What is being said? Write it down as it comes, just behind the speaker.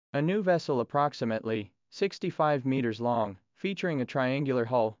A new vessel approximately 65 meters long, featuring a triangular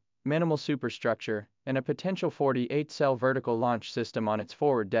hull, minimal superstructure, and a potential 48-cell vertical launch system on its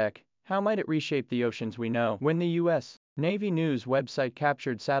forward deck. How might it reshape the oceans we know? When the U.S. Navy news website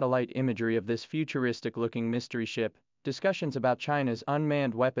captured satellite imagery of this futuristic-looking mystery ship, discussions about China's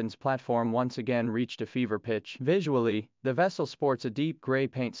unmanned weapons platform once again reached a fever pitch. Visually, the vessel sports a deep gray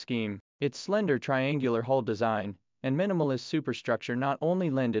paint scheme. Its slender triangular hull design and minimalist superstructure not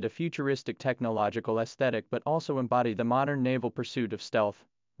only lend it a futuristic technological aesthetic but also embody the modern naval pursuit of stealth,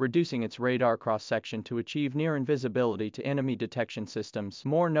 reducing its radar cross-section to achieve near invisibility to enemy detection systems.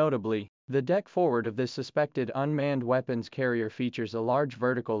 More notably, the deck forward of this suspected unmanned weapons carrier features a large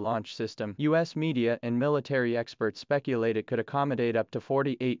vertical launch system. U.S. media and military experts speculate it could accommodate up to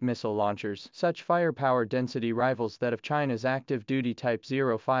 48 missile launchers. Such firepower density rivals that of China's active-duty Type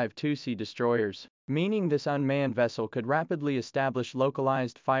 052C destroyers, meaning this unmanned vessel could rapidly establish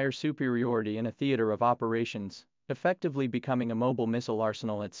localized fire superiority in a theater of operations, effectively becoming a mobile missile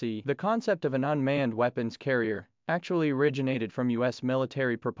arsenal at sea. The concept of an unmanned weapons carrier actually originated from U.S.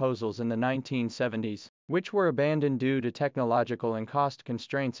 military proposals in the 1970s, which were abandoned due to technological and cost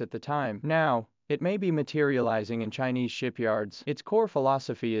constraints at the time. Now, it may be materializing in Chinese shipyards. Its core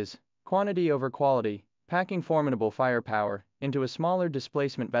philosophy is quantity over quality, packing formidable firepower into a smaller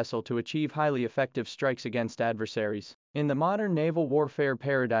displacement vessel to achieve highly effective strikes against adversaries. In the modern naval warfare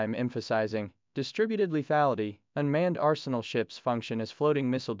paradigm emphasizing distributed lethality, unmanned arsenal ships function as floating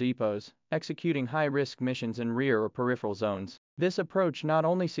missile depots, executing high-risk missions in rear or peripheral zones. This approach not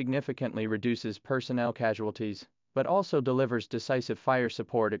only significantly reduces personnel casualties, but also delivers decisive fire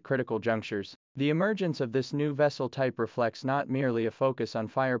support at critical junctures. The emergence of this new vessel type reflects not merely a focus on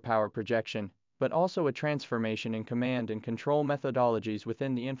firepower projection, but also a transformation in command and control methodologies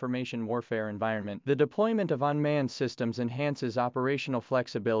within the information warfare environment. The deployment of unmanned systems enhances operational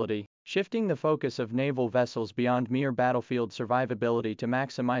flexibility, shifting the focus of naval vessels beyond mere battlefield survivability to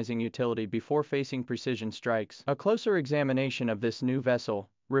maximizing utility before facing precision strikes. A closer examination of this new vessel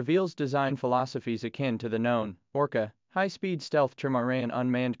reveals design philosophies akin to the known Orca, high-speed stealth trimaran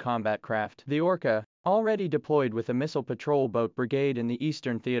unmanned combat craft. The Orca, already deployed with a missile patrol boat brigade in the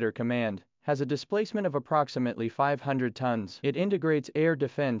Eastern Theater Command, has a displacement of approximately 500 tons. It integrates air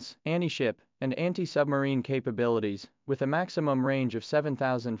defense, anti-ship, and anti-submarine capabilities, with a maximum range of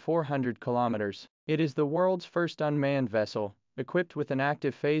 7,400 kilometers. It is the world's first unmanned vessel, equipped with an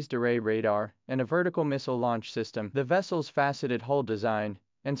active phased array radar and a vertical missile launch system. The vessel's faceted hull design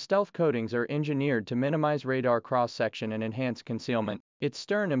and stealth coatings are engineered to minimize radar cross-section and enhance concealment. Its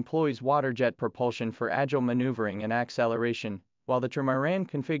stern employs water jet propulsion for agile maneuvering and acceleration, while the trimaran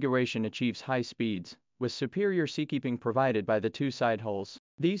configuration achieves high speeds, with superior seakeeping provided by the two side hulls.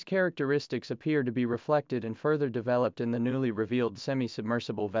 These characteristics appear to be reflected and further developed in the newly revealed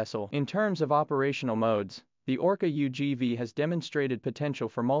semi-submersible vessel. In terms of operational modes, the Orca UGV has demonstrated potential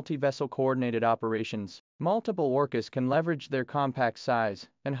for multi-vessel coordinated operations. Multiple Orcas can leverage their compact size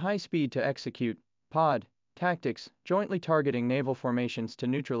and high speed to execute pod tactics, jointly targeting naval formations to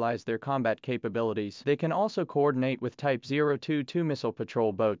neutralize their combat capabilities. They can also coordinate with Type 022 missile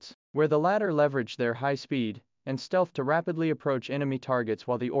patrol boats, where the latter leverage their high speed and stealth to rapidly approach enemy targets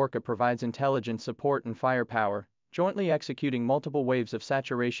while the Orca provides intelligence support and firepower, jointly executing multiple waves of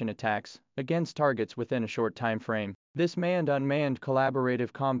saturation attacks against targets within a short time frame. This manned-unmanned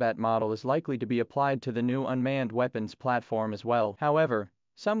collaborative combat model is likely to be applied to the new unmanned weapons platform as well. However,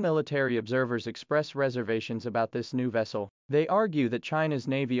 some military observers express reservations about this new vessel. They argue that China's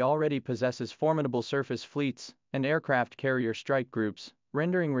Navy already possesses formidable surface fleets and aircraft carrier strike groups,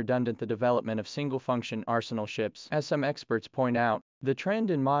 rendering redundant the development of single-function arsenal ships. As some experts point out, the trend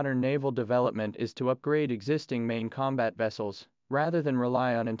in modern naval development is to upgrade existing main combat vessels, rather than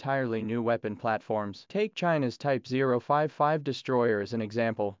rely on entirely new weapon platforms. Take China's Type 055 destroyer as an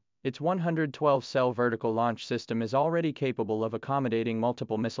example. Its 112-cell vertical launch system is already capable of accommodating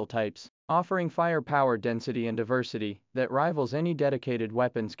multiple missile types, offering firepower density and diversity that rivals any dedicated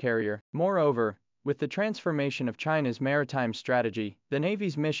weapons carrier. Moreover, with the transformation of China's maritime strategy, the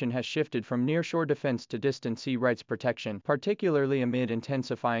Navy's mission has shifted from nearshore defense to distant sea rights protection, particularly amid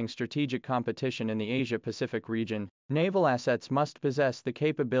intensifying strategic competition in the Asia-Pacific region. Naval assets must possess the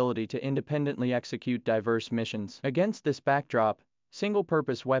capability to independently execute diverse missions. Against this backdrop,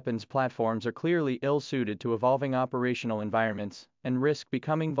 single-purpose weapons platforms are clearly ill-suited to evolving operational environments and risk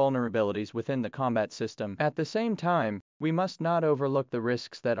becoming vulnerabilities within the combat system. At the same time, we must not overlook the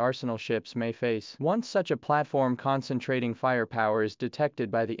risks that arsenal ships may face. Once such a platform concentrating firepower is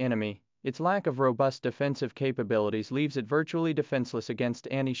detected by the enemy, its lack of robust defensive capabilities leaves it virtually defenseless against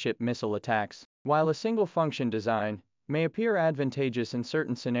anti-ship missile attacks. While a single-function design may appear advantageous in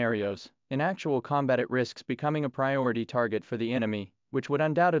certain scenarios, in actual combat it risks becoming a priority target for the enemy, which would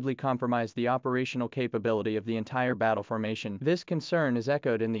undoubtedly compromise the operational capability of the entire battle formation. This concern is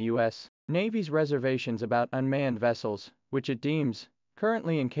echoed in the U.S. Navy's reservations about unmanned vessels, which it deems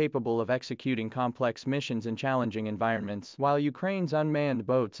currently incapable of executing complex missions in challenging environments. While Ukraine's unmanned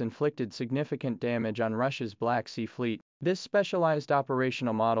boats inflicted significant damage on Russia's Black Sea Fleet, this specialized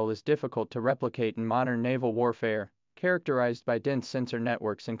operational model is difficult to replicate in modern naval warfare, characterized by dense sensor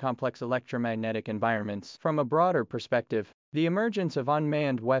networks and complex electromagnetic environments. From a broader perspective, the emergence of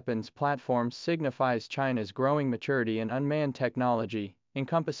unmanned weapons platforms signifies China's growing maturity in unmanned technology,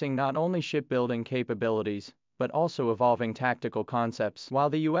 encompassing not only shipbuilding capabilities, but also evolving tactical concepts.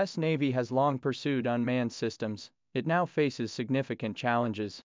 While the U.S. Navy has long pursued unmanned systems, it now faces significant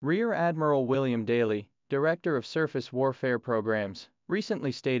challenges. Rear Admiral William Daley, Director of Surface Warfare Programs,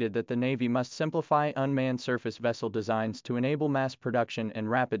 recently stated that the Navy must simplify unmanned surface vessel designs to enable mass production and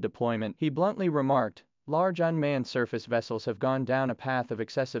rapid deployment. He bluntly remarked, "Large unmanned surface vessels have gone down a path of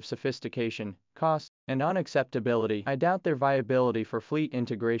excessive sophistication, cost, and unacceptability. I doubt their viability for fleet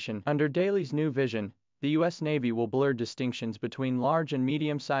integration." Under Daley's new vision, the U.S. Navy will blur distinctions between large and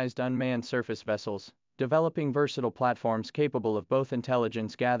medium-sized unmanned surface vessels, developing versatile platforms capable of both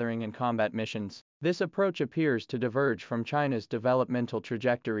intelligence gathering and combat missions. This approach appears to diverge from China's developmental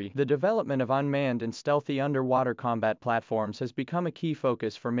trajectory. The development of unmanned and stealthy underwater combat platforms has become a key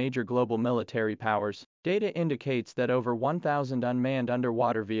focus for major global military powers. Data indicates that over 1,000 unmanned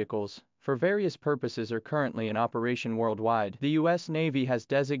underwater vehicles, for various purposes, are currently in operation worldwide. The U.S. Navy has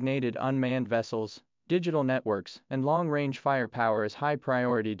designated unmanned vessels, digital networks, and long-range firepower as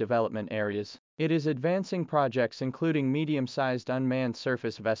high-priority development areas. It is advancing projects including medium-sized unmanned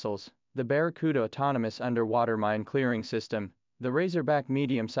surface vessels, the Barracuda Autonomous Underwater Mine Clearing System, the Razorback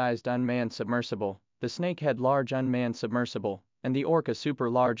Medium-Sized Unmanned Submersible, the Snakehead Large Unmanned Submersible, and the Orca Super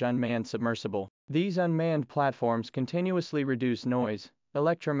Large Unmanned Submersible. These unmanned platforms continuously reduce noise,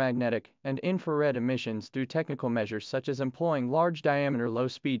 electromagnetic, and infrared emissions through technical measures such as employing large-diameter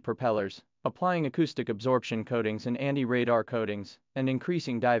low-speed propellers, applying acoustic absorption coatings and anti-radar coatings, and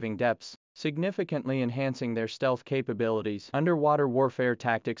increasing diving depths, significantly enhancing their stealth capabilities. Underwater warfare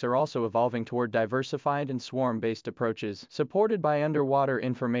tactics are also evolving toward diversified and swarm-based approaches. Supported by underwater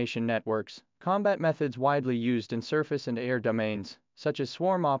information networks, combat methods widely used in surface and air domains, such as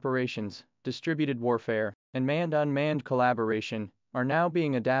swarm operations, distributed warfare, and manned-unmanned collaboration, are now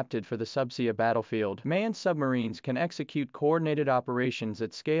being adapted for the subsea battlefield. Manned submarines can execute coordinated operations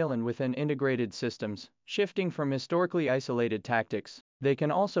at scale and within integrated systems, shifting from historically isolated tactics. They can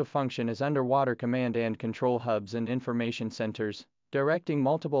also function as underwater command and control hubs and information centers, directing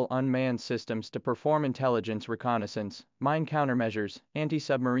multiple unmanned systems to perform intelligence reconnaissance, mine countermeasures,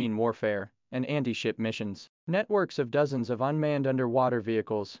 anti-submarine warfare, and anti-ship missions. Networks of dozens of unmanned underwater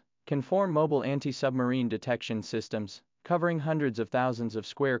vehicles can form mobile anti-submarine detection systems, covering hundreds of thousands of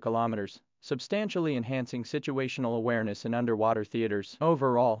square kilometers, substantially enhancing situational awareness in underwater theaters.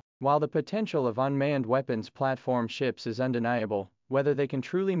 Overall, while the potential of unmanned weapons platform ships is undeniable, whether they can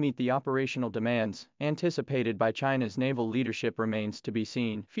truly meet the operational demands anticipated by China's naval leadership remains to be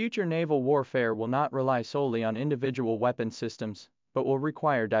seen. Future naval warfare will not rely solely on individual weapon systems, but will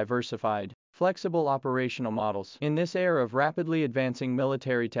require diversified, flexible operational models. In this era of rapidly advancing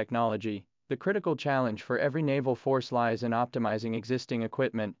military technology, the critical challenge for every naval force lies in optimizing existing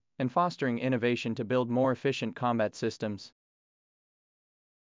equipment and fostering innovation to build more efficient combat systems.